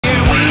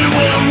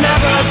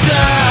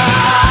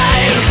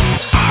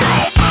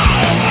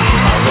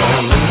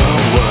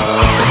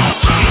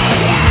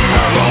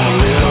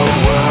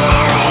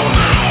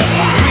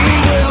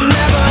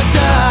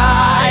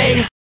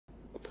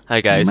Hi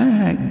guys.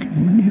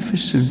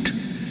 Magnificent.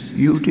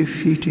 You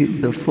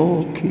defeated the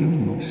 4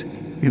 kings.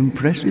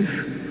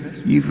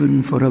 Impressive,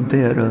 even for a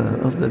bearer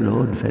of the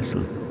Lord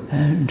Vessel.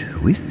 And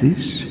with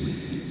this,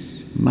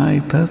 my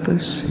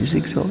purpose is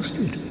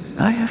exhausted.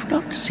 I have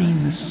not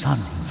seen the sun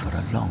for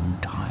a long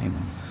time.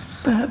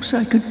 Perhaps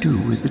I could do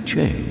with a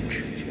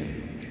change.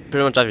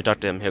 Pretty much after you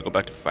talk to him, he'll go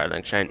back to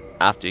Firelink Shrine.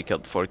 After you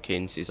killed the 4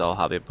 kings, he's all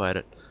happy about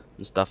it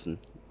and stuff, and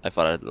I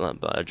thought I'd let a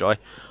bit of joy.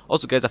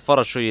 Also guys, I thought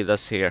I'd show you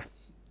this here.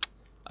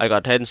 I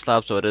got Titan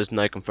Slab, so it is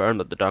now confirmed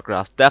that the Dark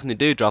Graphs definitely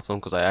do drop them,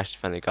 because I actually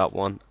finally got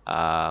one.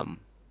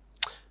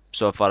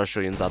 So I thought I'd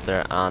show you that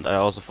there, and I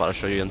also thought I'd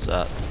show you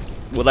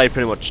what I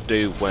pretty much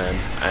do when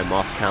I'm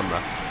off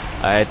camera.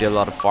 I do a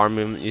lot of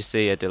farming, you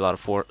see. I do a lot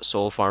of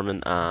soul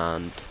farming,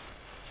 and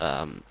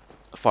farm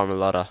a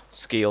lot of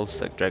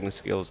skills, like dragon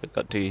skills. I've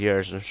got 2 here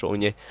as I'm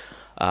showing you.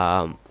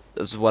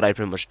 This is what I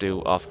pretty much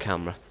do off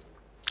camera,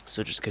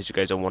 so just in case you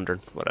guys are wondering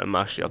what I'm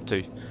actually up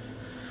to.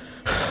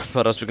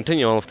 But as we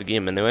continue on with the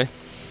game anyway,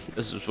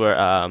 this is where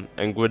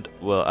Ingrid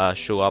will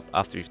show up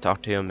after you've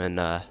talked to him in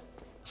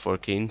 4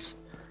 Kings.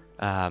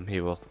 He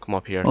will come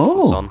up here.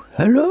 Oh, the sun.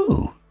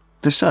 Hello.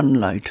 The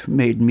sunlight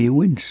made me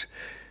wince,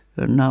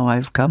 and now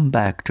I've come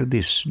back to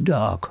this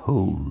dark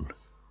hole.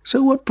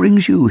 So what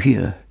brings you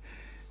here?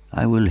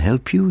 I will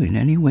help you in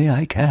any way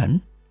I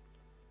can.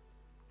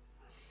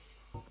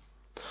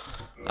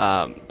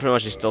 Pretty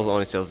much he still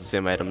only sells the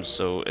same items,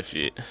 so if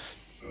you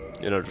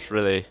know, just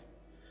really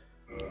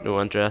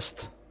no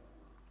interest.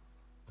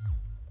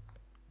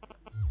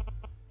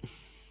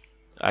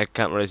 I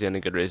can't really see any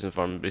good reason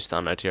for him to be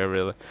standing out here,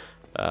 really.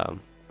 And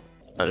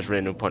there's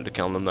really no point to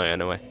killing them now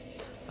anyway.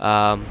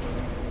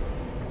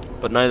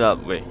 But now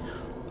that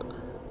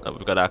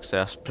we've got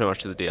access pretty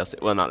much to the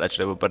DLC, well, not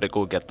literally, we're about to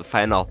go get the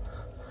final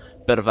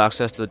bit of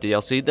access to the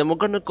DLC, then we're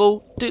gonna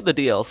go do the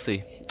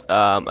DLC.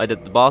 I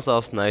did the boss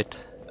last night.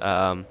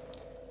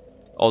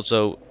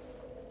 Also,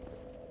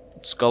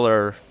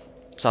 Scholar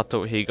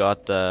Sato, he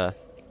got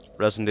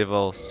Resident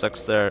Evil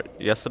 6 there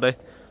yesterday,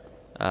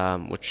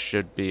 which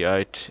should be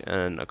out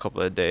in a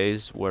couple of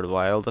days. World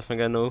Wild, I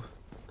think I know,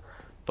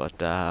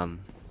 but I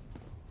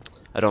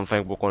don't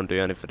think we're going to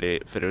do any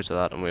videos of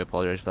that, and we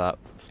apologize for that.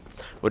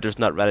 We're just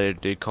not ready to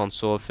do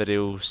console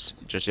videos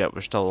just yet.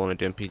 We're still only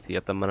doing PC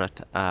at the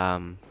minute,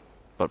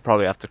 but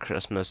probably after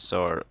Christmas,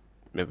 or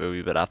maybe a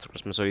wee bit after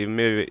Christmas, or even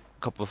maybe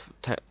a couple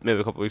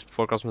of weeks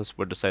before Christmas,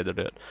 we'll decide to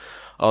do it.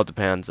 All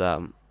depends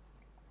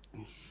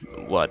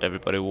what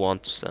everybody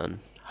wants and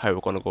how we're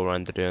going to go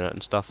around to doing it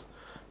and stuff.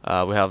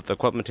 We have the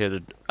equipment here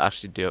to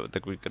actually do it. I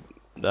think we could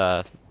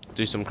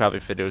do some crappy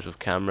videos with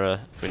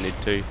camera if we need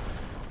to.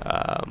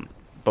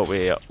 But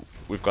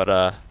we've got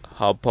a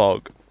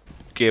Hobpog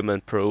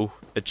Gaming Pro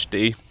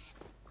HD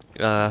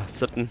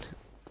sitting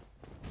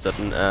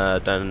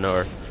down in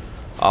our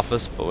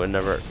office, but we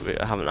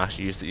haven't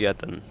actually used it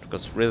yet, and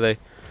because really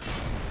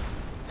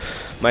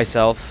I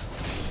myself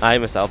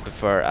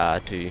prefer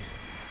to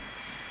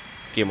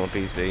game on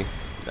PC.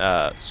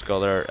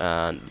 Scholar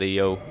and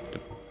Leo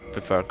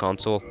prefer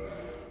console.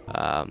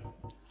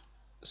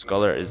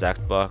 Scholar is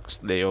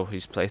Xbox, Leo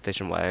he's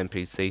PlayStation Y and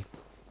PC.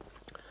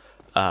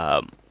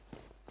 But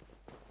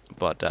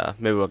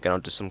maybe we'll get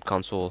onto some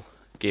console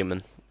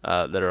gaming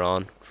later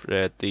on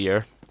throughout the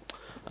year.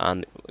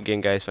 And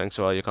again guys, thanks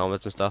for all your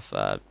comments and stuff.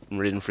 I'm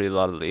reading through a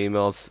lot of the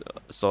emails,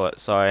 so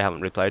sorry I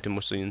haven't replied to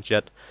most of you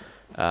yet.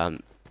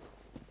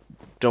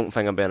 Don't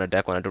think I'm being a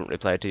dick when I don't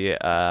reply to you.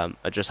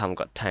 I just haven't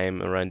got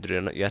time around to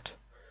doing it yet,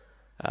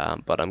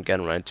 but I'm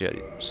getting around to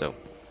it. So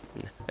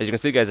as you can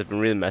see guys, I've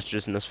been reading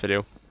messages in this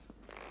video.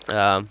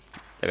 Like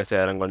I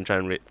said, I'm going to try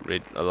and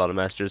read a lot of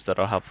messages that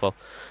are helpful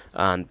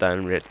and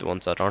downrate the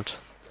ones that aren't.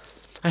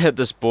 I hit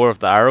this boar of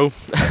the arrow.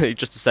 He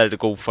just decided to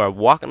go for a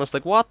walk, and I was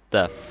like, what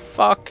the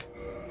fuck?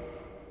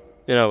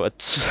 You know,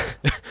 it's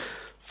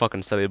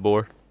fucking silly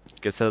boar.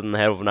 Gets hit in the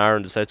head with an arrow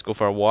and decides to go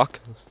for a walk.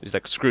 He's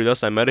like, screw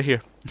this, I'm out of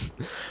here.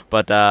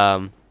 But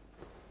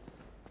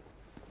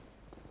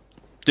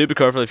do be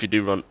careful if you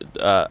do run.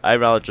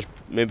 I'd rather just,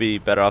 maybe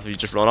better off if you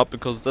just run up,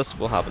 because this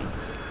will happen.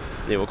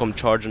 They will come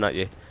charging at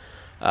you.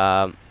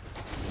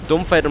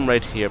 Don't fight him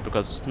right here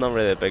because it's not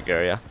really a big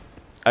area.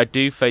 I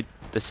do fight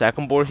the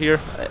second boar here,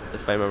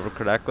 if I remember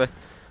correctly.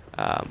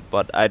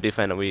 But I do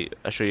find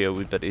I'll show you a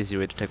wee bit easier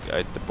way to take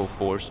out the both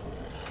boars.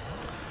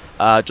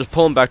 Just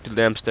pull him back to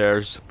them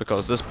stairs,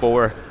 because this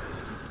boar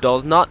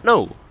does not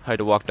know how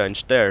to walk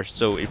downstairs,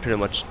 so he pretty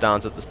much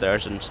stands at the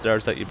stairs and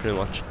stares at you pretty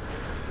much,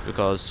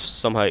 because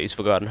somehow he's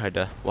forgotten how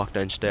to walk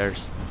downstairs.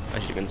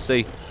 As you can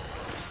see,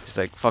 he's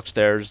like, fuck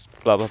stairs,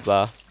 blah blah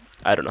blah,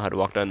 I don't know how to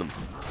walk down them,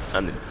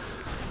 and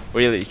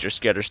really he's just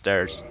scared of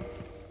stairs.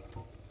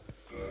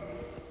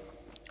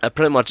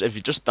 Pretty much if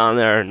you just stand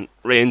there and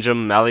range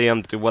him, melee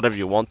him, do whatever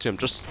you want to him,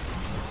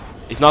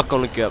 he's not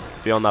going to get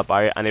beyond that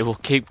barrier, and he will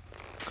keep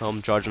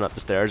charging at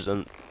the stairs,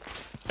 and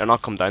you're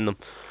not come down them.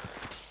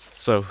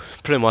 So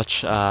pretty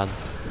much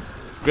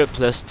great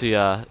place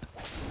to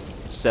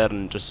sit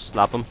and just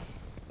slap him.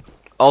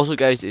 Also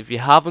guys, if you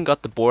haven't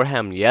got the boar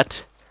hem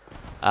yet,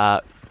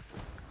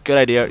 good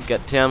idea.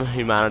 Get 10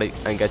 humanity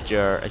and get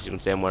your, as you can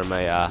see, I'm wearing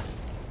my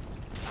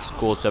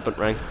gold serpent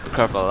ring. Be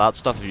careful of that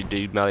stuff if you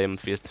do melee him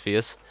face to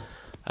face.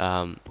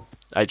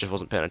 I just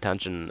wasn't paying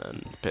attention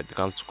and paid the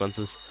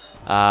consequences.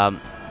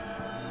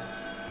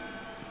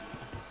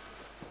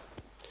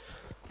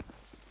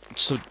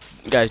 So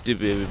guys, do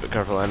be a wee bit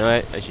careful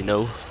anyway, as you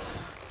know.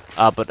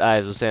 But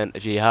as I was saying,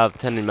 if you have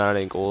 10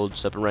 humanity and gold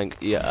serpent ring,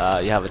 you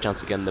have a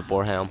chance of getting the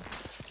boar helm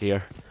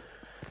here.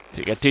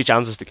 You get 2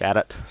 chances to get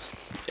it.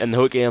 In the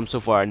whole game so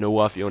far I know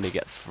of, you only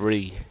get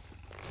 3.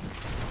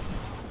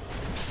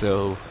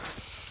 So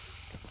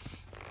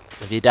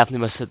if you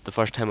definitely miss it the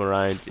first time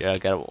around, yeah,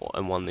 get it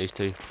in one of these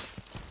 2.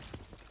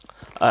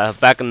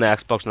 Back in the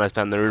Xbox when I was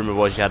playing, the rumor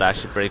was you had to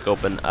actually break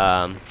open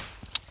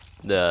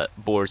the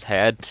boar's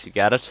head to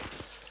get it.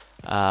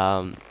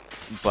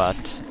 But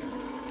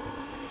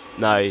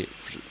now it's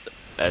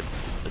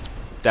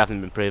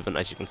definitely been proven,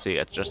 as you can see,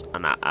 it's just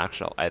an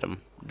actual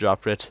item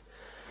drop rate.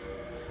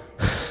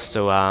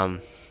 So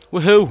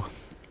woohoo!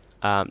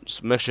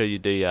 So make sure you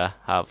do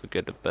have a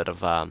good bit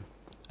of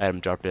item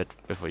drop rate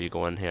before you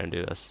go in here and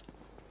do this.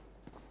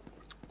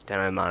 10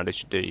 humanity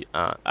should do.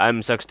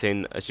 I'm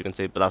 16, as you can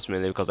see, but that's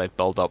mainly because I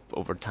built up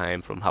over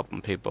time from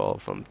helping people,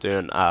 from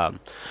doing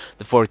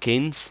the 4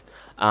 keys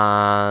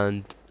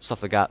and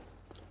stuff like that.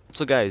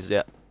 So guys,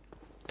 yeah,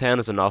 10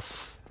 is enough.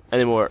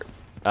 Anymore.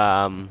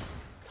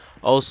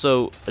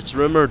 Also, it's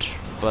rumored,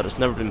 but it's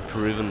never been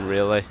proven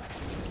really.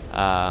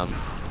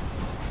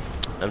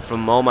 And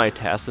from all my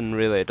testing,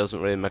 really, it doesn't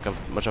really make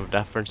much of a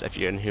difference if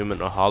you're in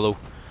human or hollow.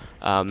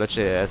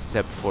 Literally, as I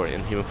said before,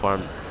 in human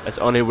form, it's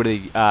only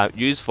really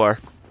used for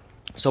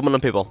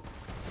summoning people.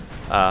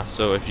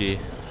 So if you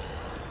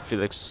feel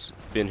like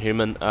being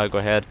human, go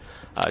ahead.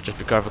 Just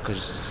be careful,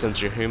 because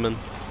since you're human,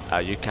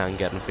 you can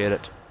get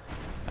infected.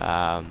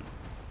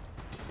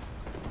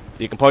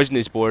 You can poison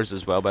these spores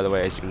as well, by the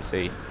way, as you can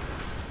see.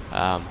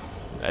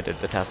 I did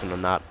the testing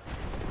on that.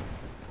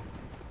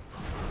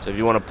 So if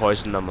you want to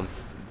poison them and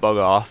bug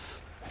off,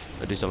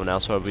 or do something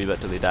else for a wee bit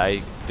till they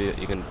die,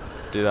 you can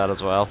do that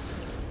as well.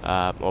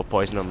 Or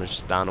poison them and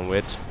just stand and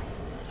wait.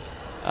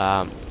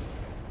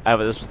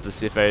 However, this was the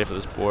safe area for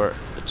the spore.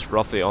 It's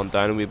roughly on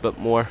down a wee bit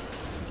more.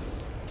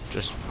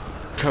 Just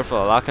careful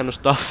of that kind of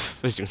stuff.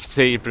 As you can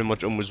see, he pretty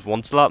much almost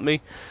one-slapped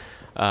me.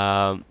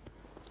 So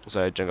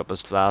I drink up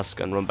his flask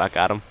and run back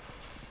at him.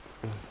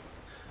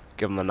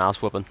 Give him an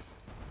ass whipping.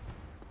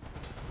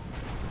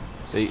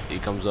 See, he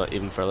comes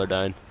even further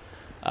down.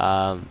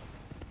 But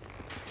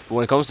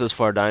when it comes to this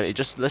far down, he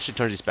just literally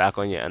turns his back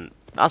on you, and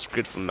that's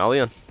great for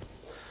Million.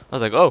 I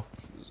was like, oh,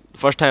 the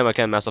first time I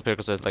kind of messed up here,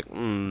 because I was like,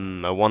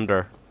 I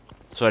wonder.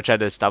 So I tried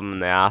to stab him in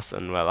the ass,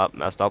 and well, that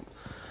messed up.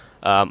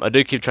 I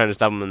do keep trying to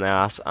stab him in the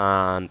ass,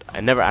 and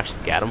I never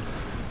actually get him,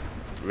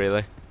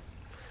 really.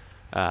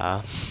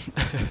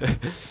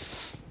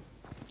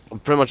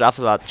 Pretty much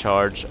after that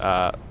charge,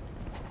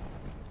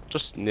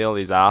 just nail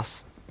his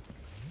ass.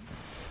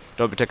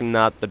 Don't be taking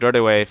that the dirty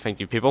way, thank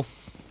you people.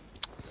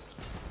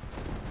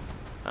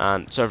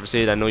 And Surfer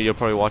Seed, I know you're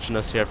probably watching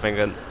this here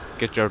thinking,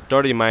 get your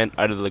dirty mind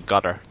out of the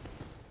gutter.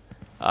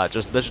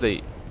 Just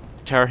literally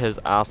tear his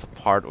ass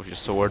apart with your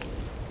sword,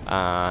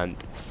 and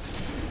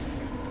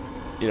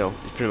you know,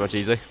 it's pretty much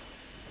easy.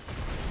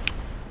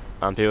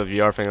 And people, if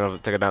you are thinking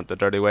of taking that the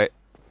dirty way,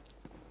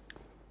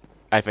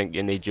 I think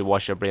you need to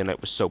wash your brain out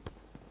with soap.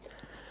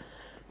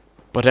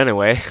 But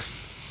anyway,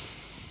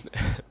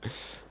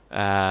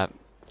 as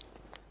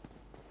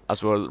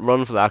we're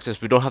running for the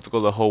access, we don't have to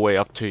go the whole way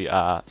up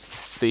to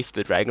Thief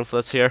the Dragon for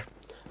this here.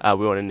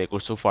 We only need to go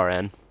so far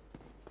in.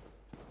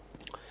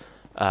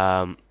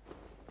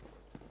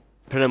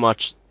 Pretty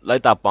much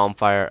light that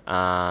bonfire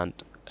and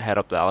head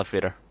up the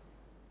elevator.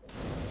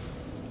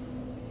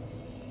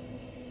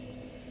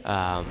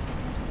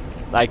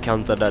 I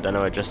counted it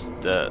anyway, just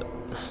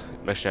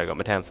make sure I got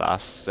my 10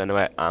 fast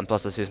anyway, and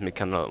plus it saves me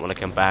candle when I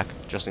came back,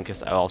 just in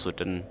case I also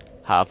didn't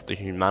have the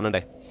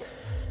humanity.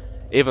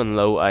 Even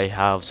though I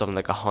have something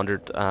like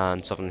 100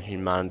 and something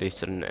humanity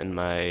sitting in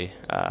my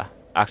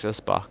access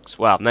box,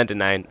 well,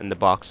 99 in the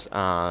box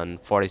and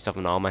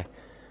 47 on me.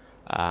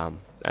 I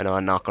know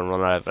I'm not going to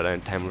run out of it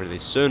anytime really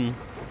soon,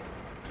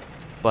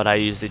 but I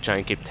usually try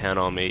and keep 10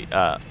 on me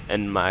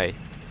in my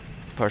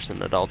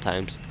person at all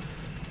times.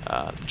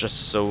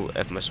 Just so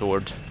if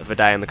if I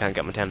die and I can't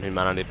get my 10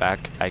 humanity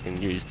back, I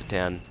can use the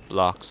 10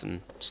 blocks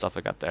and stuff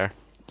I got there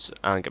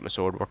and get my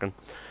sword working.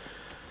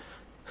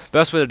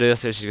 Best way to do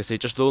this, as you can see,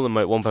 just load them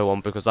out one by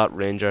one, because that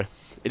ranger,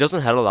 he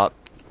doesn't hit a lot,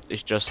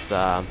 he's just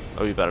a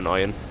wee bit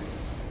annoying.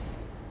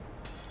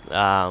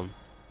 For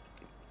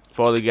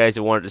all the guys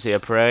who wanted to see a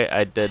prey,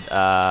 I did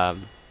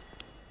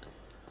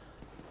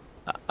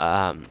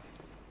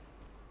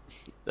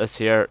this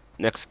here,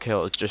 next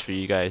kill is just for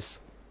you guys.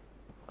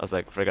 I was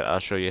like, forget, I'll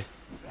show you.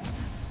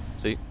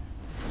 See?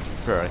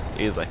 Prey,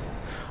 easily.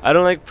 I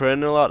don't like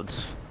praying a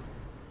lot,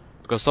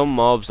 because some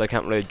mobs I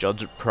can't really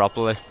judge it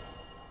properly.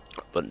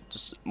 But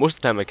most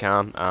of the time I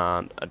can,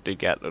 and I do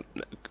get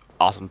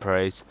awesome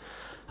praise.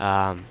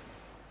 But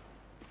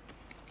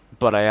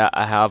I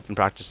have been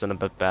practicing a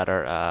bit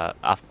better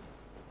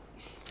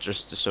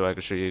just so I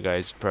can show you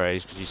guys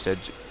parries, because you said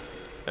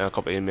in a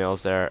couple of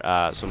emails there,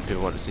 some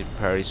people want to see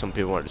parry, some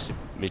people want to see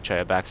me try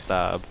a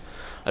backstab.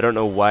 I don't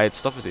know why. The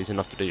stuff is easy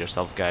enough to do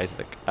yourself, guys.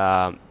 Like,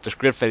 there's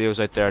great videos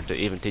out there to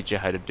even teach you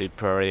how to do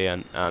parry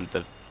and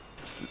the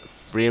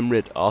frame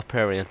rate of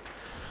parrying.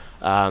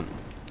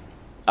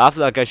 After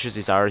that guy shoots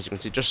his arrows, you can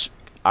see just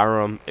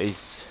arrow him.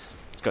 He's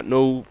got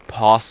no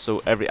pause,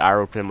 so every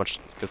arrow pretty much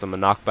gives him a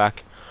knockback.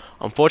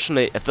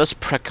 Unfortunately, if this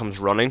prick comes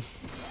running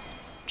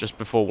just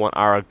before one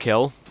arrow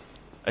kill,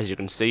 as you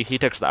can see, he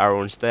takes the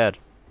arrow instead.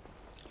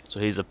 So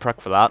he's a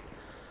prick for that.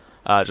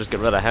 Just get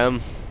rid of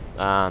him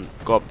and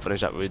go up and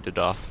finish that we did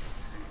off.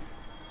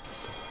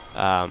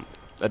 I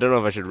don't know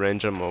if I should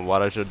range him or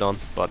what I should have done,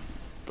 but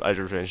I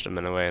just ranged him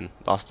anyway and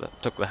lost it.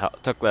 Took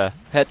the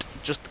hit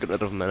just to get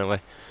rid of him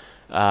anyway.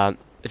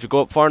 If you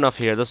go up far enough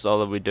here, this is all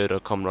that we do to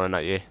come running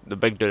at you. The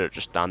big dude will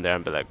just stand there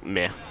and be like,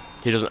 meh.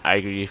 He doesn't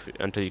aggro you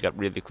until you get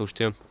really close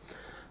to him.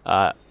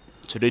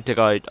 So do take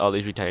out all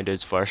these wee tiny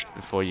dudes first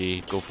before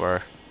you go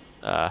for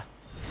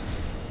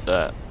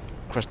the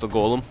crystal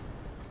golem.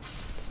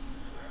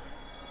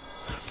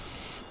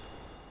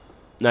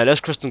 Now this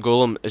crystal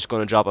golem is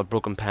going to drop a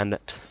broken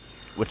pendant,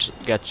 which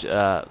gets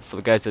for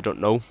the guys that don't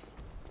know,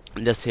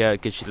 this here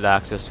gives you the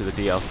access to the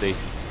DLC,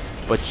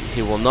 but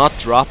he will not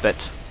drop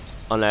it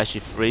unless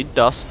you've freed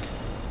Dusk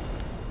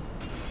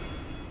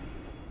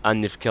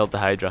and you've killed the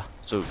Hydra.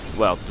 So,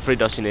 well, to free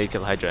Dusk you need to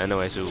kill the Hydra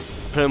anyway, so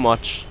pretty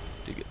much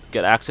to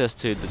get access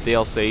to the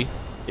DLC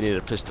you need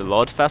to push the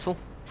Lord Vessel,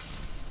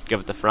 give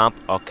it to Framp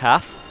or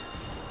Calf.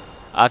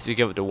 After you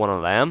give it to one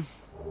of them,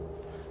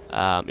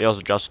 he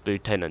also drops blue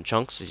tin in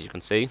chunks, as you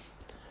can see.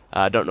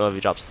 I don't know if he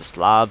drops the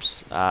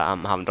slabs. I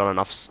haven't done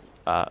enough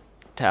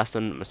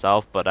testing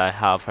myself, but I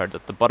have heard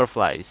that the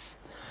butterflies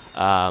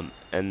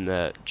in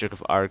the Duke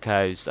of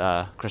Archives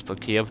Crystal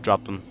Cave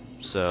drop them.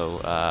 So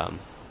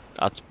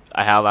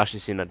I have actually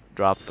seen it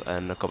drop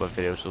in a couple of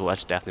videos, so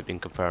that's definitely been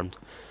confirmed.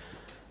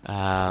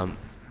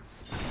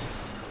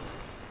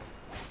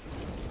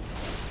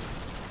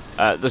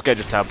 This guy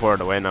just teleported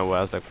away now.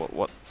 I was like,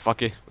 what,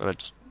 fuck you, and I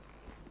just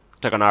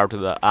took an arrow to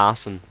the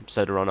ass and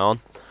decided to run on.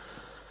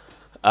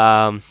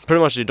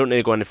 Pretty much you don't need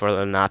to go any further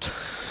than that.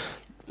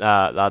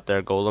 That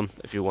there golem,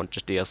 if you want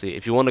just DLC.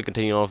 If you want to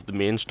continue on with the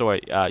main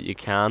story, you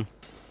can.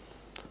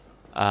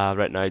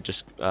 Right now,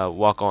 just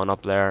walk on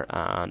up there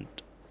and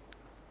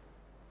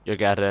you're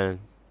getting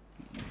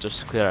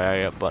just a clear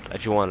area. But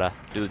if you want to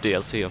do the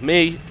DLC of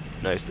me,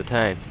 now's the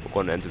time. We're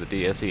going into the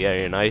DLC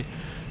area now.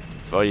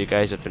 For all you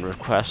guys have been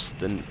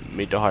requesting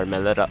me to hire my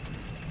little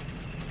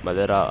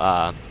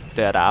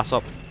dead ass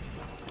up.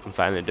 I'm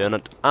finally doing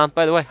it. And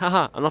by the way,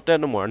 haha, I'm not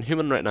dead no more. I'm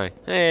human right now.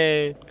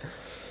 Hey,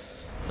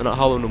 I'm not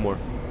hollow no more.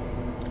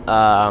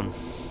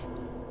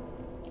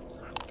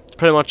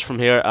 Pretty much from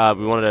here,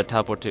 we wanted to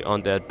teleport to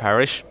Undead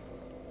Parish.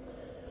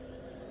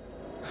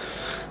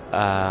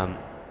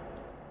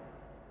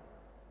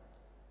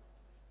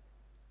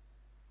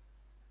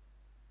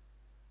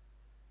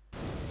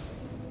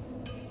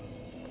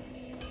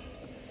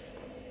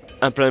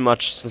 And pretty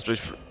much, since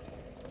we've,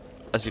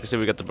 as you can see,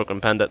 we got the broken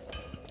pendant.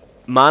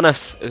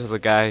 Manus is the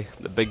guy,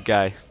 the big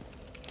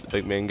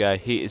main guy.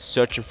 He is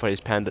searching for his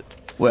pendant.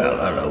 Well,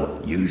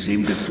 hello. You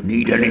seem to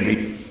need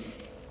anything.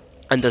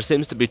 And there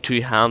seems to be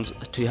two halves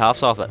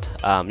of it.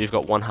 You've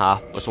got one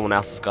half, but someone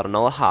else has got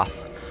another half.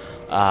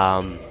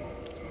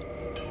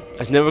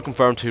 It's never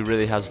confirmed who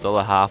really has the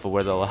other half or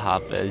where the other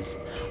half is.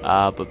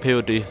 But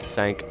people do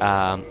think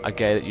a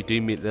guy that you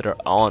do meet later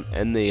on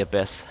in the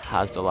Abyss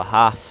has the other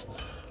half.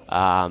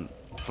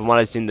 From what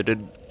I've seen, the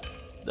dude,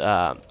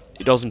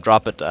 he doesn't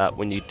drop it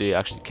when you do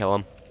actually kill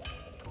him.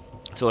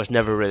 So it's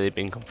never really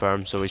been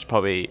confirmed. So he's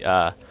probably,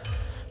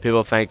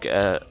 people think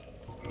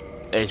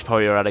he's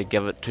probably already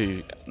give it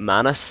to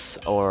Manus,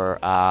 or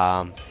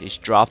he's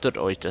dropped it,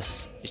 or he's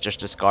just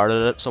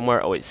discarded it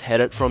somewhere, or he's hid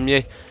it from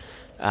you.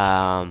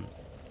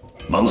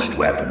 Most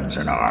weapons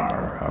and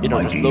armor are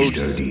mighty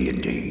sturdy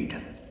indeed.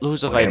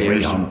 Loads of but ideas.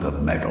 Every hunk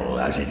of metal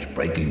has its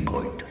breaking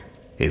point.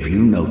 If you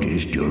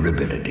notice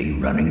durability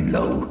running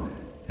low,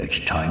 it's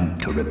time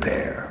to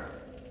repair.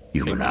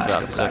 You can ask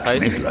a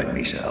blacksmith like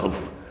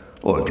myself,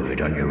 or do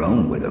it on your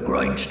own with a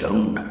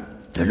grindstone.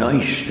 The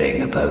nice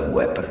thing about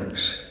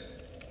weapons,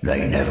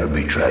 they never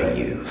betray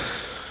you,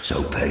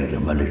 so pay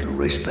them a little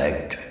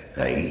respect,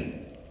 eh?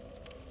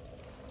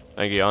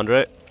 Thank you,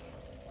 Andre.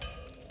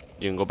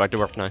 You can go back to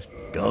work now.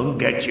 Don't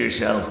get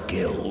yourself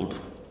killed.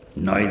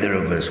 Neither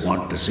of us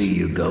want to see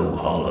you go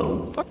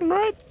hollow. Fucking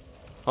right.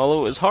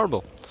 Hollow is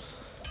horrible.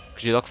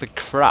 Because you look like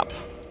crap.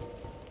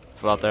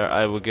 For that there,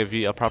 I will give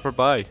you a proper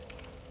buy.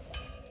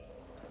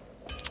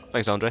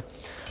 Thanks, Andre.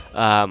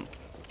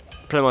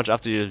 Pretty much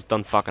after you've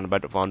done fucking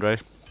about with Andre,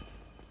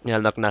 you're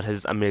looking at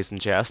his amazing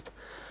chest.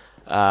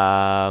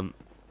 Pretty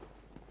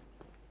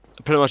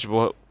much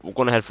we're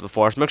going to head for the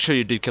forest. Make sure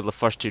you do kill the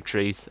first two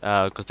trees,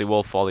 because they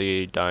will follow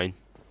you down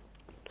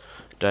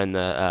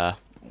the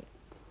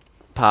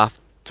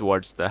path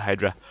towards the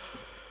Hydra.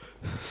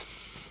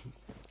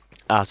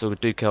 So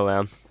do kill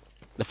them.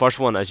 The first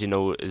one, as you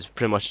know, is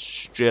pretty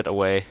much straight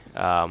away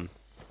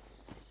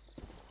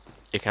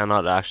You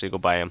cannot actually go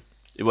by him.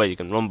 Well, you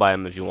can run by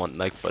him if you want,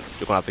 like, but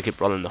you're gonna have to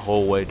keep running the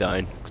whole way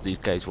down because these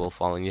guys will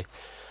follow you.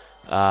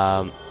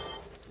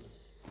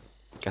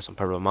 Get some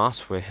purple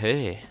moss. Well,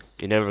 hey,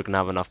 you're never gonna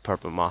have enough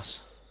purple moss.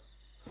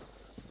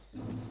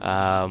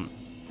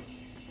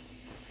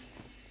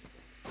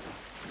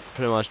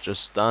 Pretty much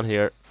just stand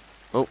here.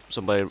 Oh,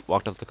 somebody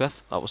walked off the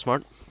cliff. That was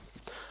smart.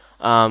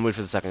 Wait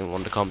for the second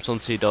one to come.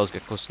 Once he does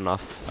get close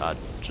enough,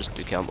 just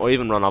to kill him, or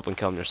even run up and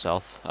kill him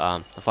yourself.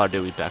 If I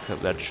do, we back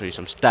up there to show you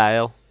some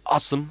style.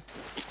 Awesome.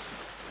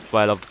 That's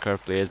why I love the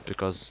curved blades,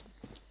 because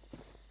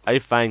I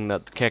find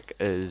that the kick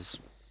is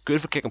good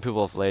for kicking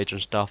people off ledge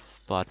and stuff,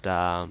 but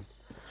the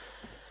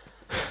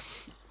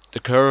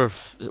curve,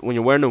 when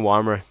you're wearing no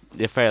armor,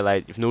 you're very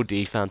light, you've no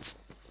defense.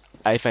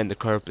 I find the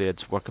curved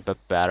blades work a bit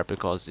better,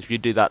 because if you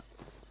do that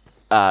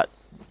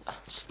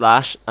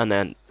slash and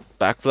then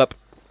backflip,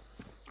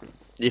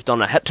 you've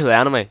done a hit to the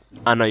enemy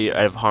and now you're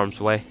out of harm's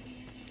way.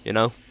 You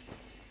know,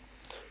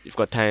 you've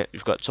got time,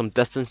 you've got some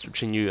distance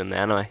between you and the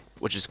enemy,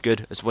 which is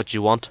good. It's what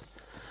you want.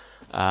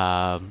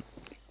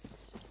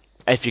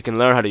 If you can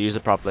learn how to use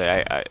it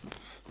properly,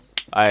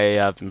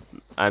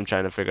 I'm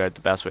trying to figure out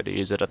the best way to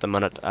use it at the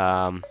minute.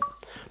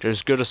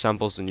 There's good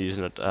examples in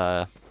using it.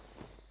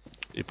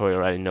 You probably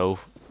already know.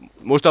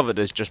 Most of it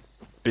is just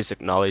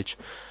basic knowledge,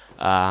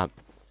 but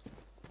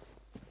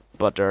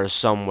there are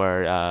some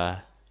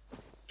where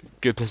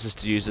good places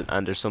to use it,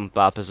 and there's some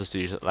bad places to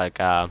use it. Like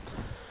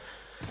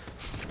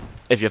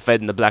if you're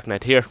fighting the Black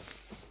Knight here,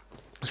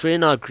 it's really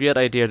not a great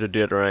idea to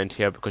do it around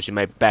here, because you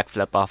might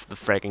backflip off the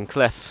freaking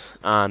cliff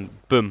and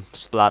boom,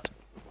 splat,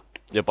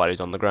 your body's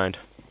on the ground.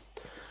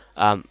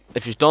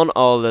 If you've done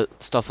all the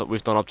stuff that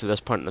we've done up to this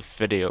point in the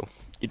video,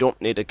 you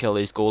don't need to kill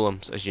these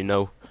golems, as you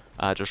know.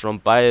 Just run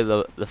by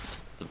the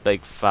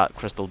big fat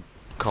crystal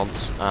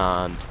cunts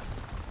and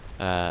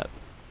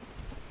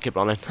keep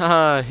running.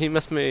 Haha, he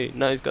missed me,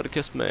 now he's got to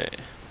kiss me.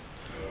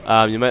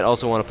 You might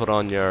also want to put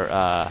on your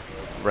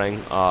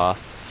ring of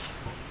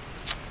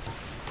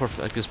what's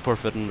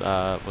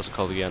it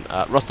called again?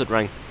 Rusted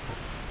ring.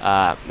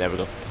 There we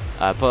go.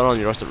 Put on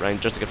your rusted ring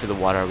just to get through the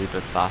water a wee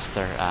bit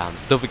faster.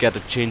 Don't forget to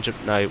change it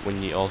now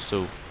when you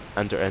also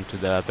enter into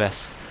the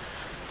abyss.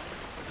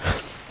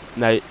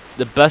 Now,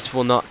 the abyss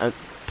will not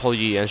pull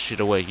you in straight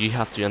away. You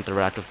have to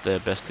interact with the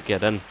abyss to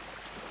get in.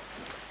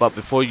 But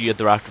before you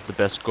interact with the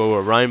abyss, go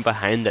around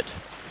behind it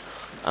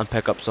and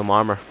pick up some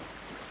armor.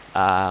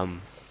 At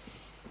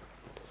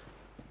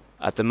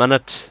the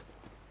minute,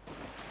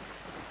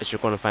 as you're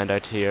going to find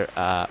out here,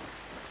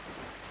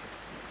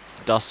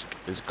 dusk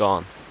is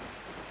gone.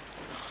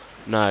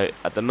 Now,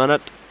 at the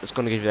minute, it's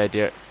going to give you the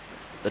idea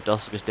that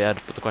dusk is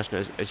dead, but the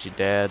question is she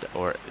dead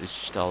or is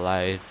she still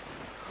alive?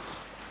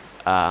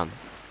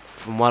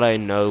 From what I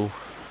know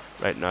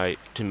right now,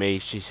 to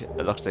me, it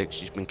looks like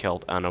she's been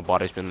killed and her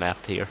body's been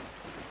left here.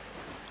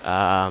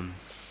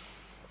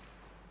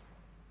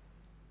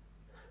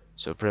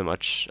 So pretty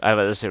much, I had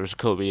to say there was a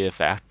cool wee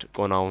effect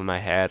going on with my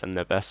head and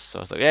the abyss, so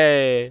I was like,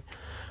 yay!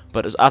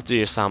 But as after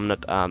you examine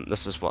it,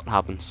 this is what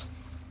happens.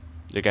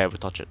 Your guy will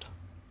touch it,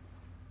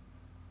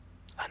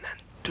 and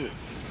then doom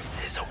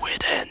is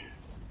awaiting.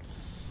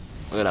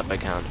 Look at that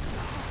big hand.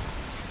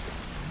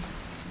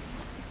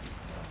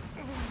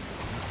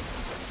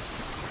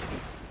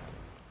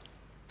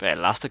 Very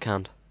elastic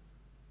hand,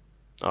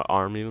 or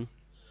arm even.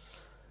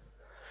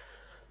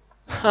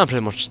 And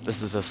pretty much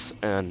this is us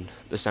in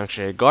the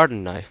sanctuary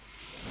garden now.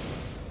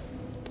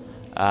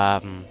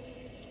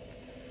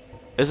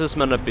 Is this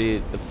meant to be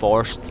the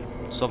forest?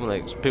 Something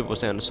like, people were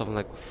saying something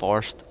like the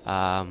forest.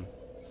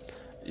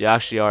 You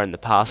actually are in the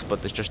past,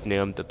 but they just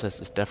named the place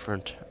is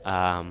different.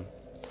 I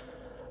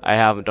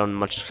haven't done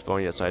much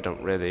exploring yet, so I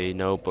don't really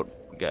know.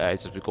 But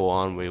guys, as we go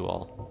on, we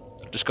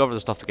will discover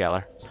the stuff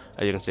together.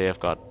 As you can see, I've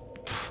got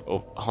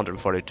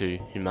 142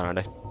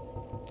 humanity.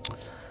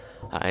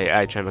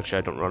 I try and make sure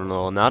I don't run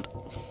low on that.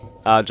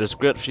 There's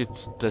great few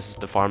places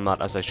to farm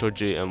that, as I showed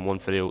you in one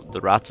video.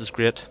 The rats is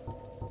great.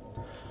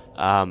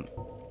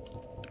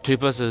 Two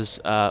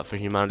places for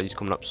humanity is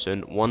coming up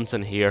soon. One's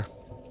in here,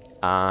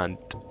 and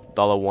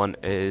the other one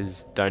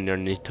is down near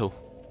Nito.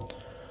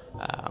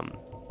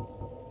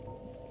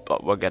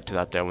 But we'll get to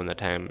that there when the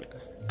time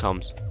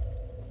comes.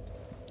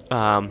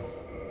 For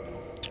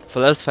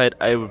this fight,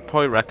 I would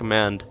probably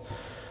recommend,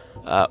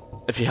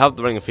 if you have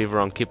the Ring of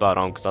Fever on, keep that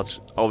on, because that's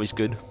always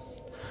good.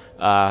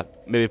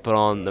 Maybe put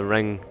on the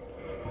Ring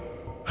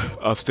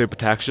of Stay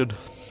Protection,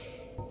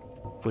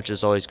 which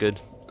is always good.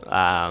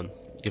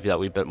 Give you that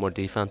wee bit more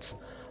defense.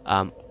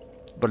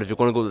 But if you're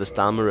going to go to the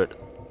stamina route,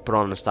 put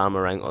on the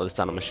stamina ring or the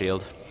stamina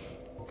shield.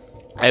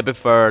 I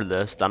prefer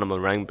the stamina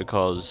ring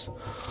because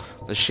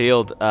the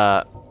shield,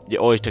 you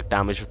always take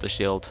damage with the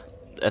shield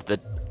if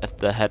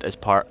the hit is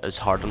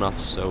hard enough.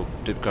 So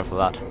do be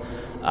careful of that.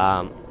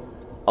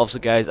 Also,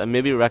 guys, I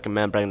maybe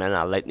recommend bringing in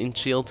a lightning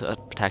shield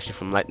that protects you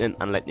from lightning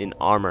and lightning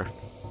armor,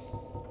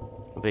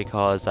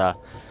 because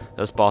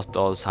this boss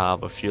does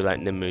have a few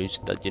lightning moves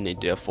that you need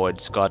to avoid.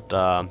 It's got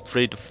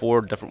 3 to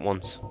 4 different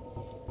ones.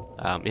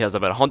 He has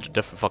about 100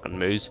 different fucking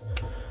moves.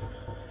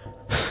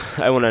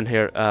 I went in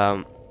here.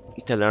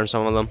 to learn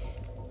some of them.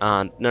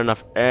 And near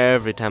enough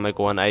every time I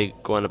go in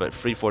about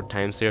 3-4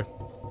 times here.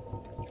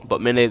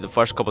 But mainly the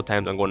first couple of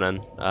times I'm going in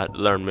to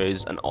learn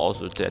moves and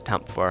also to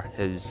attempt for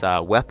his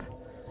whip,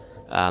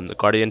 the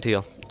guardian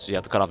tail. So you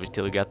have to cut off his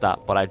tail to get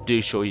that. But I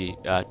do show you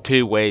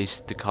 2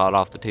 ways to cut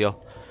off the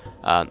tail.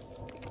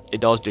 It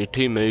does do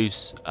 2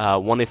 moves.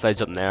 One he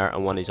flies up in the air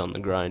and one he's on the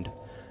ground.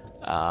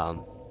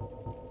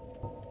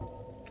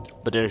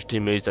 But there's 2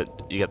 moves that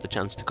you get the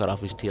chance to cut off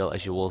his tail,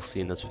 as you will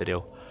see in this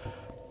video.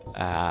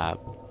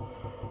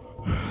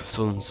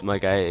 Since my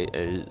guy,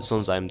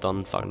 since I'm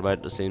done fucking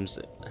about, it seems,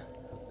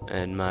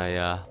 in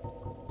my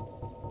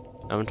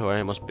inventory,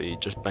 I must be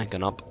just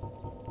banking up.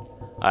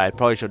 I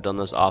probably should have done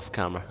this off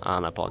camera,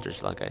 and I apologize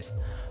for that, guys.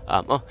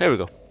 Oh, here we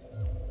go.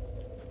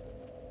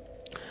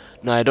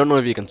 Now, I don't know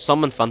if you can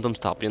summon phantoms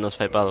to help you in this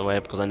fight, by the way,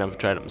 because I never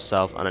tried it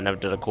myself, and I never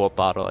did a co-op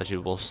battle, as you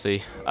will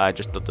see. I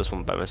just did this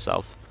one by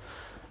myself.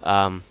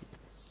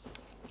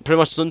 Pretty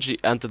much, since you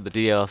enter the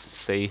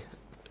DLC,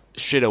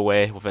 straight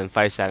away, within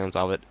 5 seconds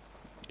of it,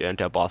 you're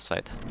into a boss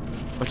fight,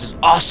 which is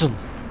awesome.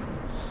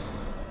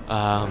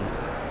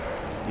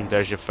 And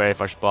there's your very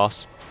first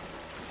boss.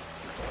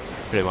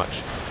 Pretty much.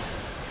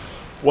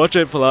 Watch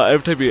out for that.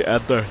 Every time you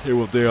enter, he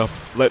will do a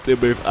lightning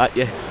move at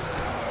you.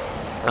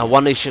 And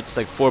one he shoots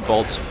like 4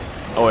 bolts.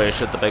 Oh, you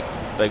shoot the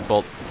big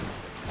bolt.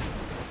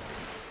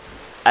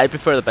 I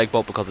prefer the big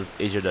bolt because it's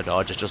easier to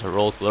dodge. It's just a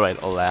roll to the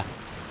right or left,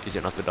 easier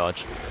enough to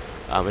dodge.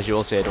 As you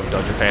will see, I don't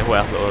dodge it very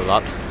well or a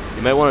lot.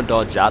 You might want to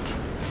dodge that,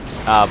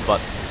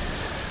 but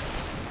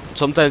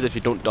sometimes if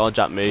you don't dodge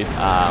that move,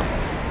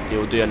 he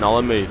will do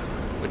another move,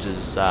 which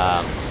is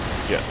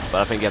yeah.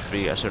 But I think you have to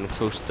be a certain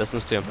close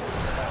distance to him,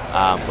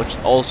 which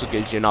also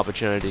gives you an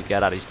opportunity to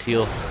get at his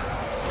tail.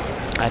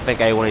 I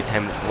think I only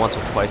timed it once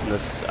or twice in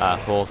this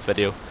whole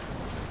video,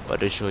 but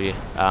I do show you.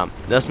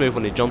 This move,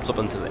 when he jumps up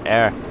into the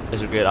air,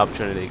 is a great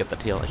opportunity to get the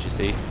tail, as you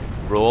see.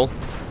 Roll.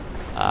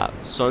 As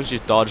soon as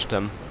you've dodged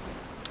him,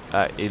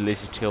 he lays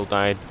his tail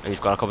down, and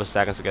you've got a couple of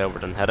seconds to get over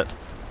it and hit it.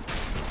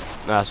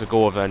 So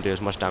go over and do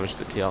as much damage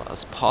to the tail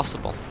as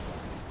possible.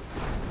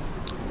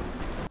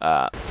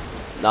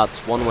 That's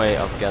one way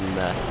of getting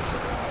the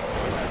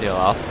tail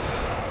off.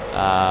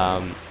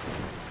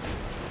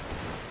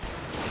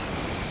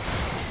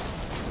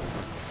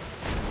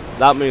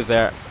 That move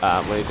there,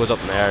 when he goes up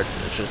in the air,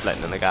 it's just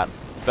lightning in the gap.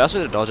 The best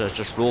way to dodge it is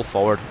just roll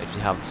forward if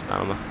you have the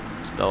stamina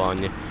still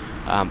on you.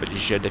 But you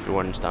should if you're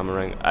wearing stamina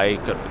ring. I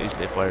could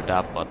easily avoid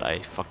that, but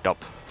I fucked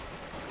up.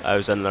 I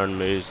was in learning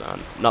moves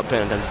and not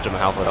paying attention to my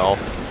health at all.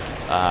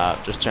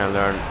 Just trying to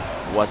learn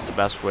what's the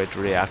best way to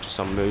react to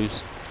some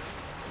moves.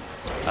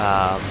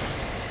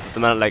 The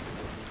minute, like,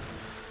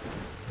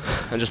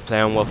 I'm just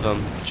playing with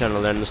them, trying to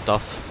learn the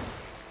stuff.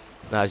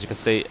 Now, as you can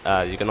see,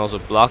 you can also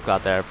block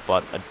that there,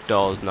 but it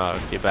does knock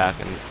you back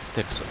and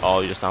takes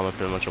all your stamina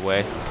pretty much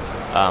away.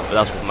 But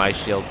that's with my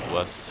shield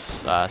with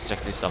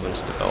 67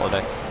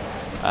 stability.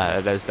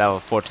 It is level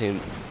 14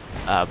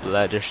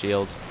 blader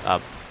shield.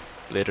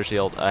 Later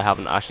shield. I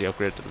haven't actually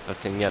upgraded to the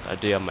 15 yet. I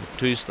do have my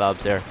 2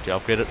 slabs there to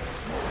upgrade it.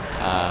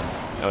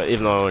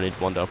 Even though I only need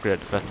 1 to upgrade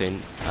to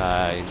 15,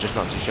 I'm just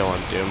not too sure what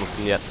I'm doing with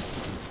them yet.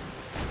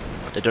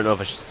 I don't know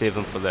if I should save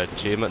them for the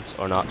achievements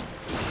or not.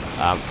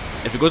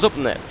 If he goes up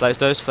in there, flies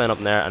flying up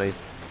in there, and he,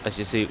 as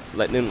you see,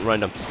 lightning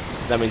around him,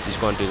 that means he's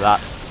going to do that.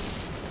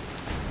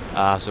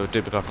 So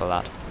do be careful for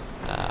that.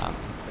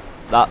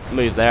 That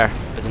move there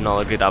is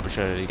another great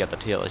opportunity to get the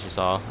tail, as you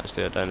saw. I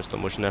stayed it down in slow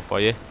motion there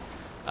for you.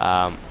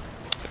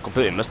 I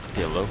completely missed the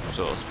tail though,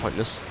 so it was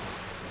pointless.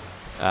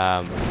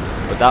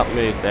 But that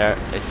move there,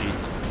 if you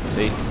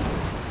see,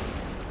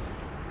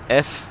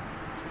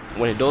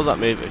 when he does that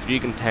move, if you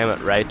can time it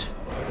right,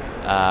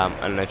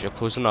 and if you're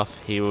close enough,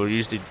 he will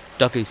usually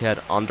duck his head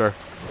under,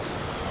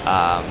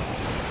 and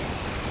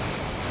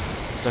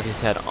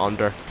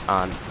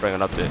bring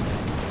it up to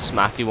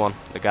smack you one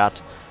like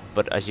that.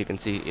 But as you can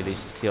see, he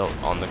leaves his tail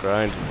on the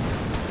ground,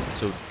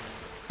 so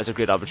it's a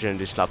great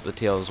opportunity to slap the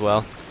tail as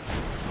well.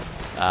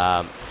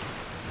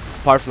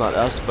 Apart from that,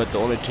 that's about the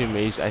only 2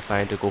 moves I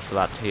find to go for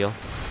that tail.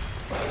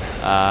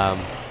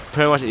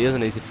 Pretty much it is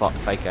an easy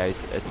fight, guys.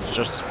 It's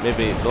just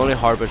maybe the only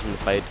hard bit in the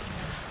fight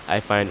I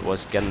find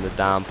was getting the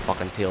damn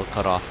fucking tail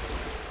cut off.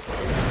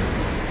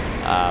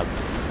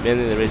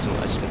 Mainly the reason,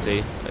 as you can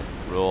see, I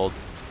rolled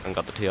and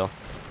got the tail.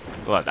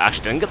 Well, I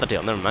actually didn't get the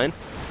tail, never mind.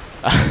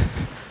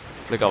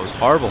 Like I was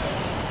horrible.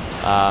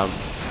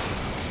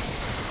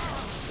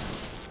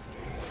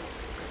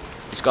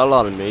 He's got a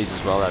lot of moves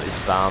as well that he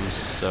spams,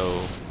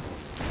 so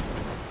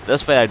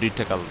this fight I do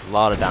take a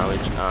lot of damage,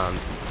 and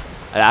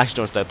I actually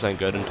don't start playing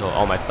good until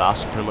all my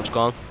blasts are pretty much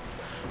gone.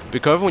 Be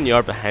careful when you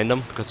are behind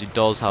him, because he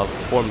does have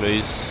 4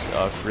 moves,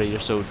 or 3 or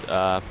so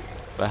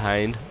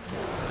behind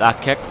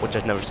that kick, which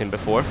I've never seen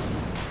before.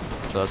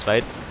 So this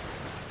fight.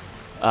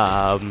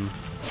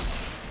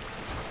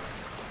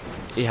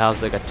 He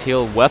has like a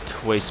tail whip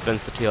where he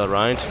spins the tail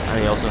around, and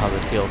he also has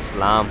a tail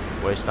slam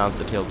where he slams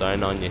the tail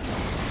down on you.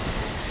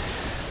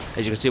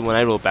 As you can see, when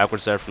I rolled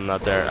backwards there from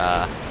that there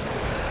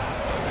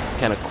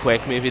kind of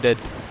quick move he did,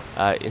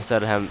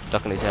 Instead of him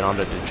ducking his head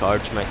under to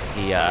charge me,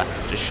 he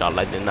just shot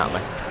lightning at me.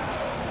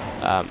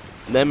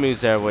 Them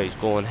moves there where he's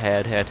going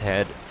head, head,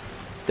 head.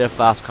 They're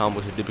fast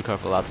combos, so do be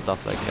careful of that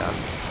stuff, like,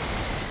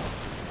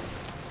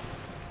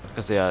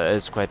 because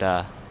it's quite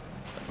a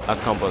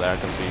combo there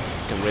can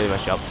really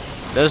mess you up.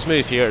 This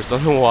move here is the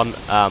only one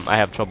I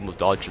have trouble with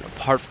dodging.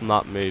 Apart from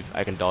that move,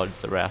 I can dodge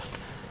the rest.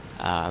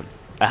 I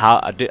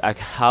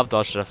have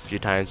dodged it a few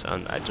times,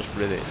 and it's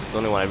the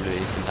only one I really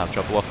seem to have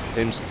trouble with. It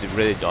seems to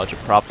really dodge it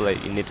properly,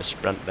 you need to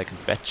sprint like a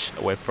bitch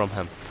away from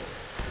him,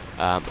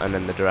 and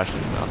in the direction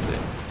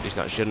of he's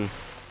not shooting.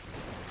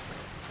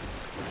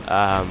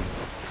 As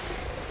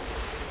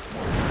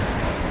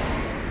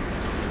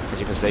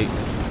you can see,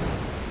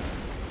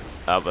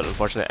 but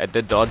unfortunately I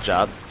did dodge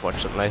that,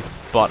 fortunately,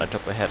 but I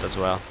took the hit as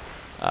well.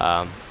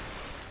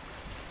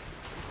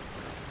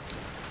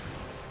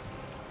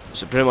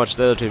 So pretty much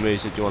the other two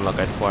moves that you want to look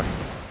out for,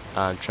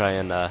 and try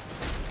and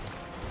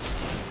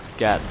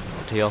get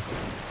the tail.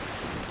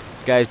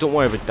 Guys, don't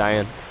worry about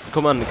dying.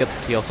 Come on and get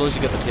the tail. As soon as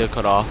you get the tail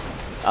cut off,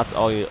 that's it.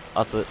 All you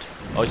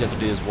have to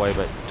do is worry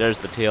about. There's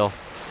the tail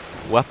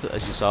whip,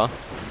 as you saw.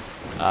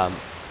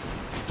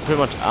 Pretty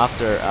much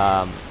after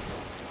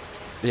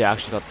you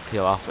actually got the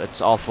tail off,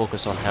 it's all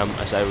focused on him,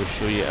 as I will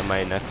show you in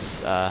my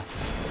next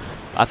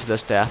after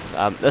this death.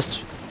 This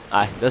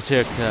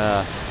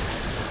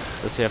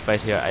here fight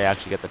here, I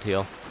actually get the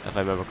tail, if I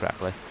remember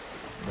correctly.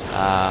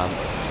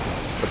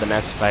 But the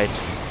next fight,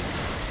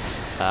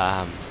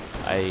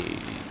 I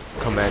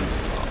come in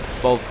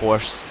full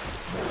force,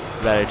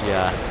 ready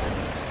to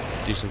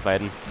do some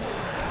fighting.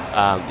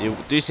 You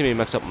do see me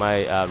mix up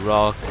my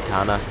raw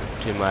katana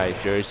to my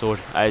fury sword.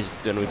 I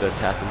just doing a wee bit of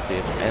testing to see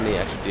if any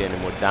actually do any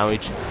more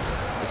damage.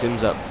 It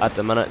seems that at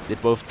the minute they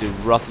both do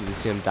roughly the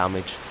same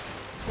damage.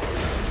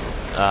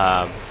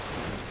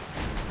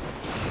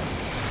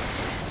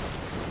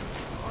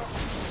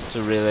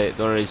 So really,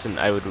 the only reason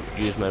I would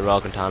use my raw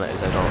katana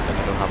is if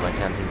I don't have my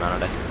 10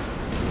 humanity.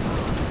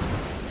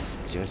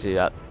 As you can see,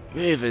 that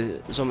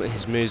move some of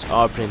his moves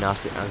are pretty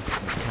nasty and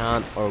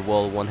can or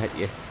will one hit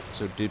you.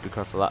 So do be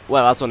careful of that.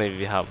 Well, that's only if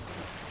you have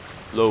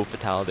low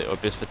fatality or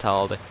base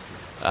fatality.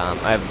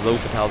 I have low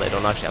fatality. I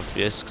don't actually have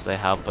base because I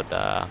have but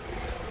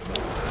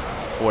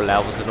 4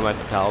 levels into my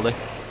fatality,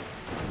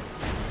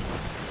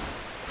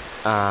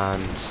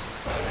 and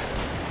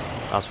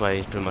that's why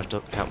he pretty much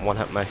can't one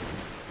hit me.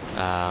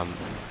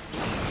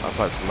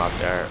 Apart from that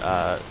there,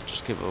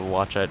 just keep a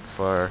watch out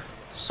for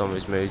some of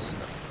his moves.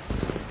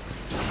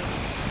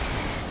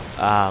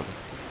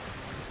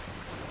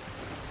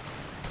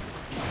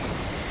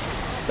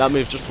 That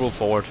move, just roll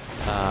forward,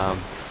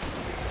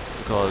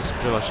 because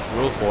pretty much if you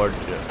roll forward,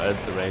 you're out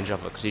of the range of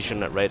it, because he's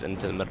shooting it right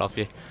into the middle of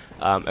you.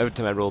 Every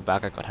time I roll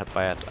back, I got hit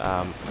by it.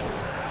 I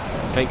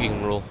think you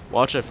can roll.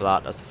 Watch out for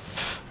that.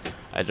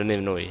 I didn't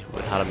even know he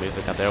would have a move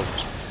like that there,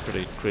 which is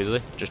pretty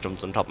crazy. Just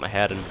jumped on top of my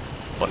head and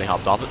bunny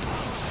hopped off it.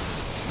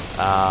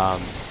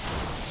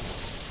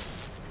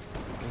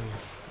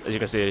 As you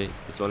can see,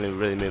 it's the only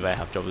really move I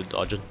have trouble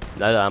dodging.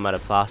 Now that I'm out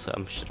of flask,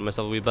 I'm shitting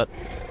myself a wee bit.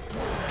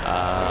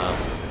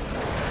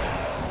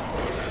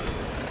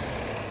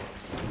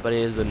 But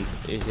it is an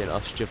easy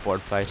enough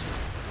straightforward fight.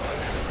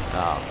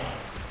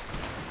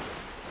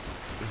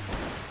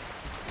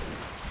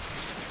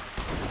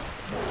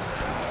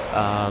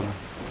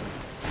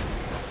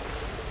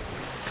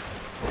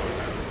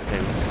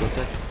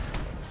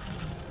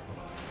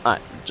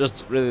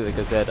 Just really, like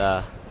I said,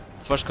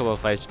 first couple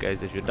of fights,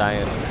 guys, if you're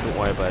dying, don't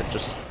worry about it.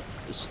 Just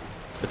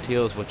the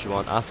tail is what you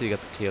want. After you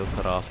get the tail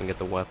cut off and get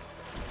the whip,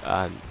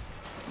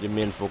 your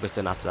main focus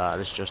then after that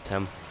is just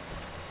him.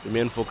 Your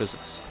main focus,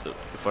 it's the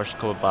first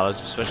couple of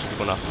battles, especially if you're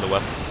going after the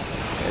whip,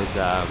 is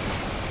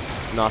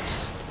not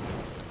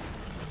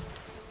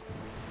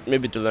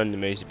maybe to learn the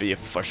moves, but your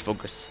first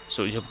focus.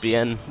 So you'll be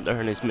in,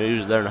 learn his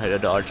moves, learn how to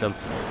dodge them.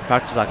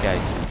 Practice that,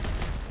 guys.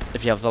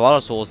 If you have a lot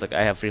of souls, like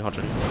I have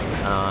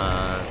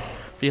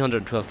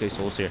 312k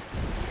souls here.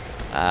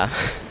 Now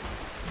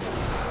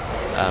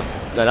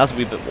that's a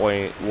wee bit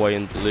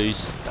worrying to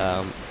lose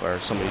for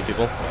some of you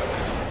people.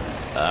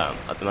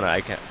 At the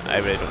minute I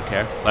really don't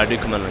care, but I do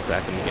come in and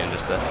collect them again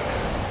just to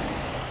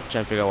try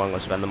and figure out what I'm going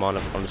to spend them on,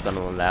 if I'm going to spend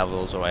them on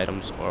levels or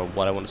items or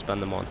what I want to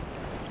spend them on.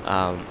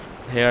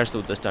 Here I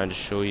slowed this down to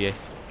show you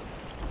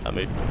that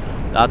move.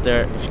 That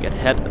there, if you get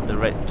hit at the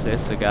right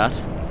place like that,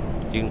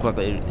 you can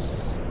quickly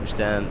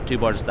stand 2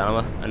 bars of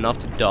stamina, enough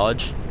to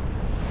dodge,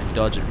 and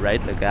dodge it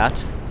right like that.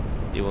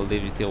 You will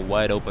leave your tail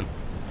wide open,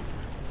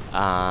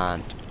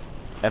 and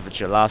if it's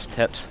your last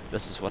hit,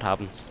 this is what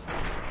happens.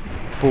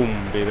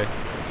 Boom, baby.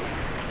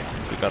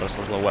 We got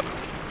ourselves a whip.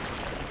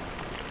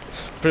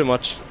 Pretty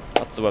much,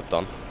 that's the whip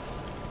done.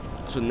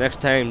 So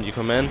next time you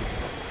come in,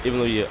 even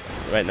though you,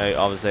 right now,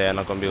 obviously I'm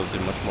not going to be able to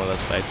do much more of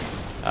this fight.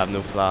 I have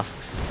no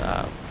flasks,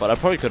 but I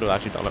probably could have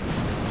actually done it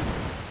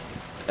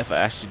if I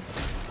actually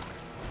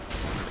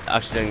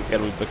didn't get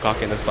a wee bit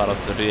cocky in this battle,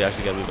 because I do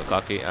actually get a wee bit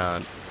cocky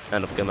and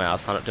end up getting my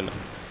ass handed to me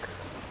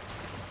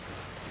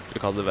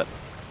because of it.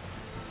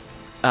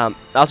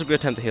 That's a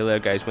great time to heal there,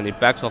 guys. When he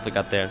backs off like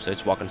that there and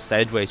starts walking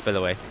sideways, by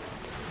the way,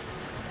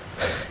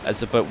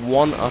 It's about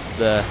one of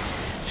the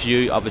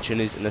few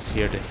opportunities in this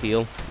here to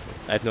heal.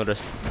 I've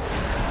noticed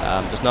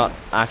there's not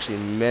actually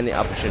many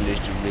opportunities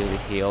to really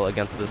heal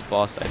against this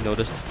boss. I've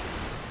noticed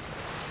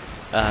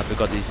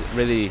because he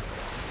really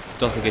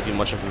doesn't give you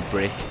much of a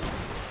break,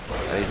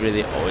 and he's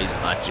really always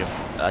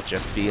at your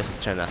face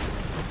trying to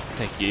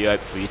take you out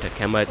for you to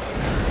come out.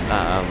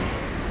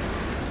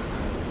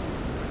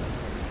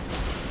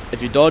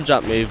 If you dodge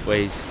that move where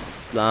he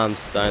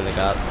slams down like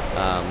that,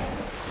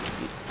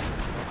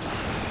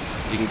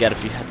 you can get a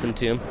few hits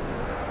into him.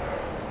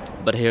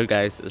 But here,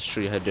 guys, is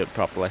show you how to do it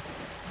properly.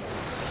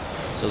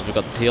 So as we've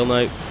got the tail now,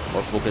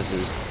 our focus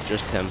is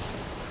just him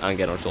and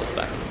get our souls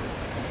back.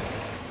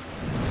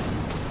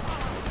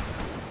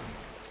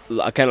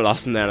 I kind of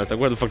lost him there, and I was like,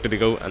 where the fuck did he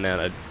go? And then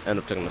I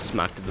ended up taking a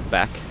smack to the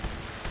back.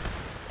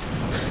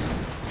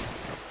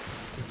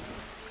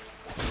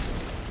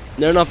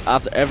 Near enough,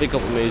 after every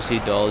couple of moves he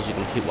does, you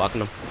can keep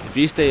walking him. If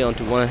you stay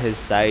onto one of his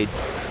sides,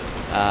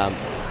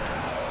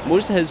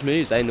 most of his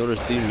moves I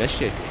noticed do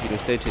miss you. You can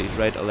stay to his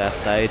right or left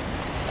side.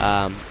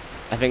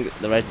 I think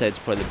the right side is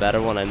probably the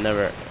better one. I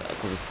never,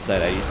 because it's the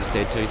side I usually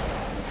stay to.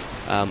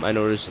 I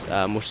noticed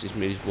most of these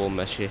moves will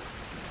miss you,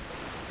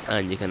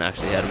 and you can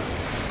actually hit him.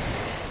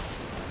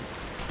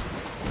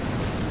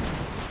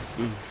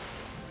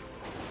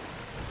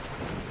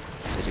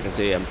 As you can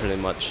see, I'm pretty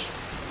much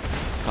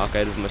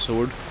cockeyed with my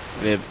sword.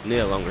 I need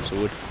a longer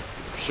sword.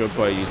 Should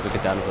probably use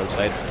Wicked Down for this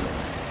fight.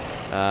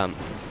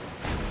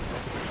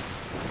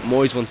 I'm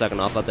always 1 second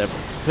off that there.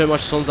 Pretty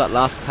much as soon as that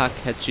last attack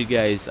hits you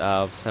guys,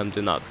 of him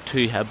doing that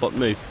 2 headbutt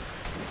move,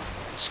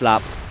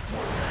 slap.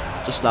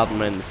 Just slap him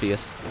right in the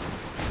face.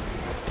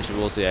 As you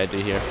will see I do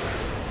here. I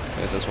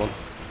think it's this one.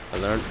 I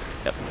learned.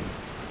 Yep.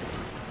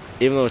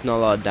 Even though it's not a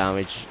lot of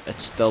damage,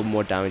 it's still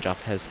more damage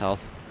off his health.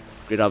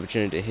 Great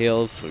opportunity to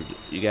heal for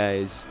you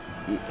guys.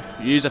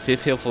 Use a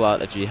faith heal for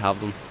that if you have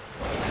them.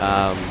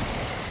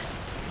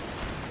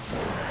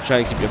 Try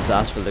and keep your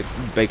fast for the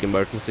big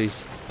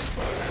emergencies.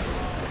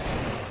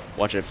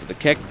 Watch out for the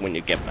kick when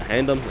you get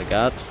behind them, like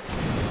that.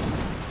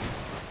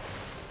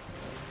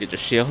 Get your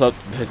shield up,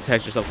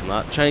 protect yourself from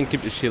that. Try and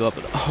keep your shield up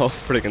at all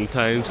friggin'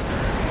 times.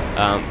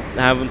 I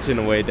haven't seen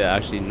a way to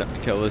actually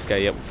kill this guy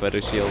yet without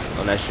a shield,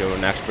 unless you're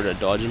an expert at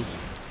dodging.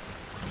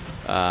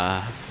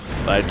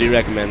 But I do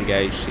recommend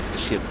guys keep the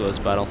shield for this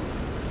battle.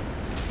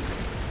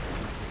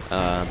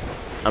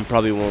 I'm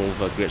probably one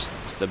with a great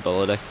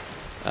stability,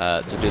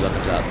 so do look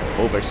at that.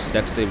 Over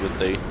 60 would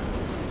do.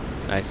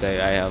 I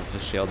say I have a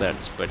shield there,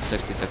 it's about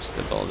 66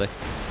 stability.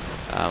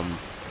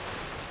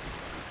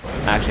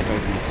 Actually I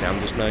think it's in the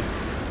 70s now.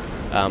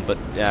 But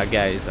yeah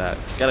guys,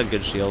 get a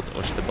good shield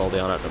or stability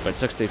on it, about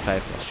 65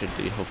 that should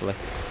do hopefully.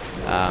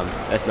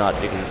 If not,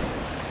 you can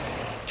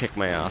kick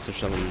my ass or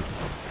something.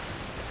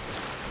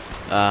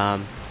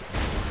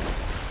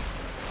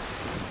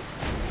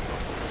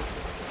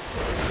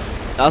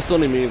 That's the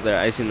only move there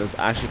I seen that's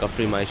actually got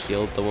through my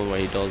shield, the one where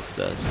he does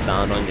the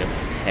stand on your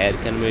head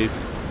kind of move.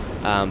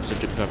 So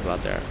do prepare for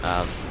that there.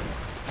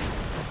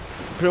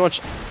 Pretty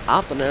much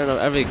after there,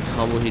 every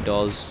combo he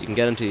does, you can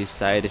get into his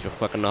side if you're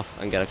quick enough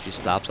and get a few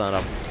slaps on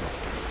him.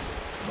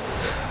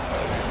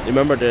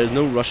 Remember, there's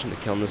no rushing to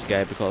killing this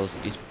guy because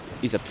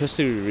he's a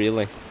pussy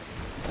really.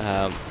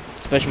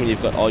 Especially when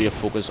you've got all your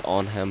focus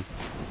on him.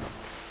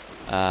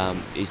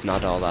 He's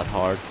not all that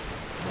hard.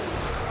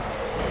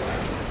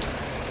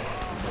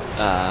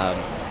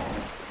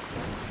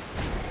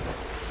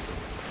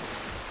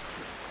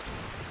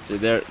 So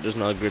there's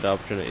not a great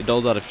opportunity. It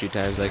does that a few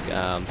times. Like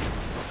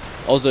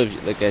also,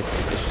 if you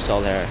saw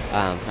there,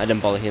 I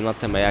didn't bother him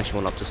that time. I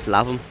actually went up to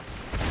slap him.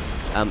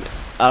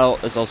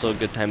 It's also a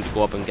good time to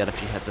go up and get a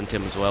few hits into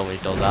him as well when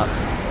he does that.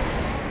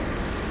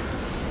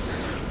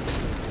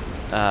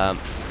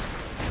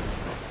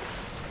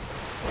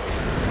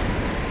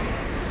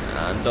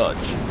 And dodge.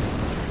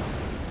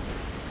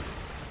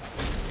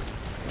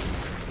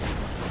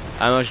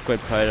 I'm actually quite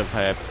proud of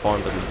how I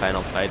performed in the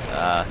final fight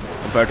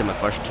compared to my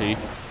first 2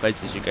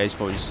 fights. As you guys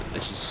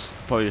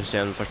probably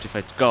saying the first 2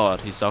 fights,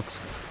 God, he sucks.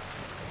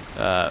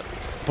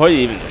 Probably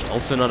even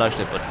also not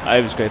actually, but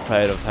I was quite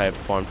proud of how I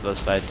performed for this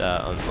fight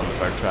on the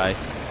third try.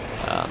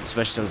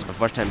 Especially since it's my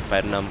first time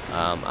fighting him.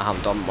 I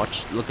haven't done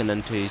much looking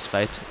into his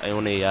fight. I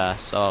only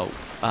saw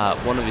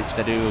one of his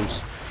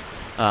videos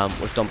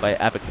was done by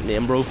Epic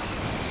Namebro.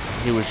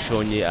 He was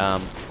showing you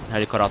how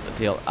to cut off the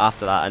tail.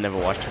 After that I never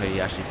watched how he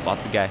actually fought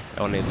the guy. I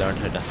only learned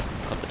how to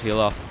cut the tail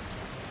off,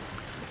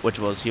 which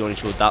was he only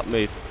showed that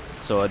move,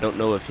 so I don't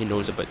know if he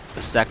knows about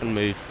the second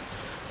move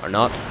or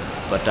not.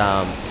 But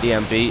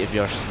DMB, if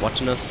you're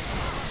watching this,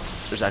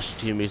 there's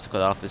actually 2 moves to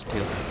cut off his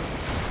tail.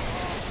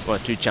 Well,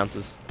 2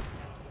 chances.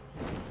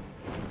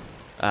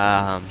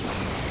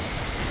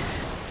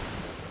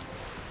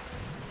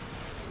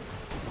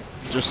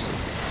 Just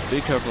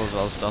be careful with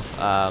all stuff.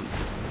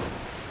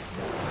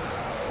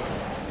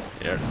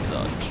 Here,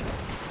 dodge.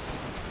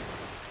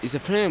 He's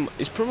pretty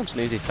much an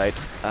easy fight.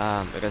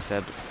 Like I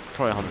said,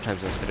 probably 100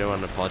 times in this video,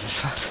 and I apologize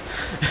for that.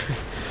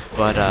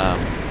 But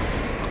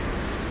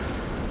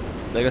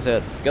like I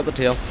said, get the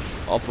tail.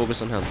 I'll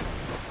focus on him.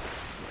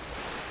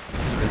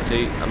 As you can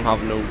see, I'm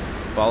having no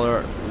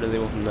bother really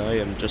with him now.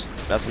 I'm just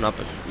messing up,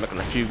 making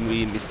a few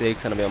wee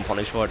mistakes, and I'm being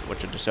punished for it,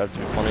 which I deserve to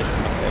be punished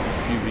for making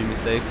a few wee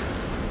mistakes.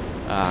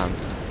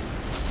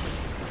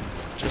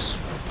 Just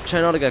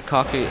try not to get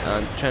cocky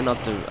and try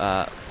not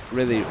to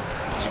really,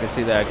 as you can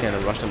see there, I kind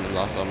of rushed him and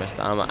lost all my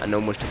stamina. I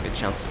almost took a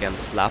chance of getting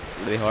slapped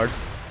really hard.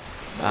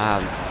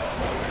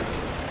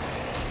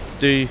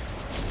 Do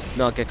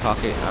not get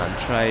cocky and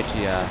try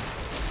to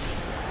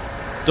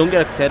don't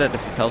get excited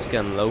if his health's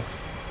getting low.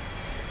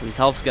 If his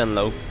health's getting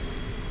low,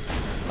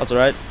 that's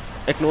alright.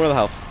 Ignore the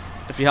health.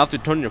 If you have to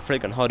turn your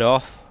freaking HUD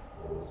off,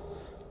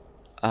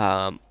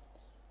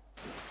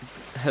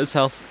 his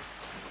health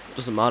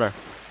doesn't matter.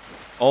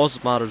 All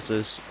that matters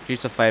is you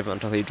survive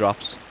until he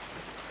drops,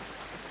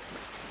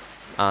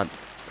 and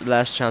the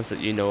less chance that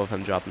you know of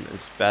him dropping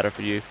is better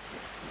for you.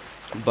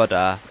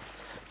 But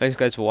thanks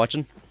guys for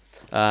watching.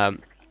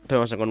 Pretty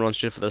much I'm going to run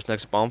straight for this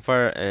next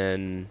bonfire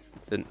in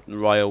the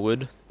Royal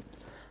Wood,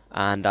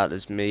 and that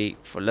is me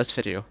for this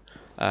video.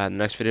 The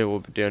next video we'll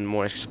be doing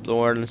more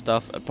exploring and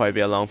stuff. It'll probably be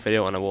a long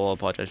video, and I will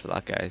apologize for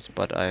that, guys.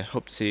 But I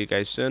hope to see you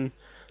guys soon.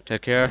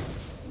 Take care.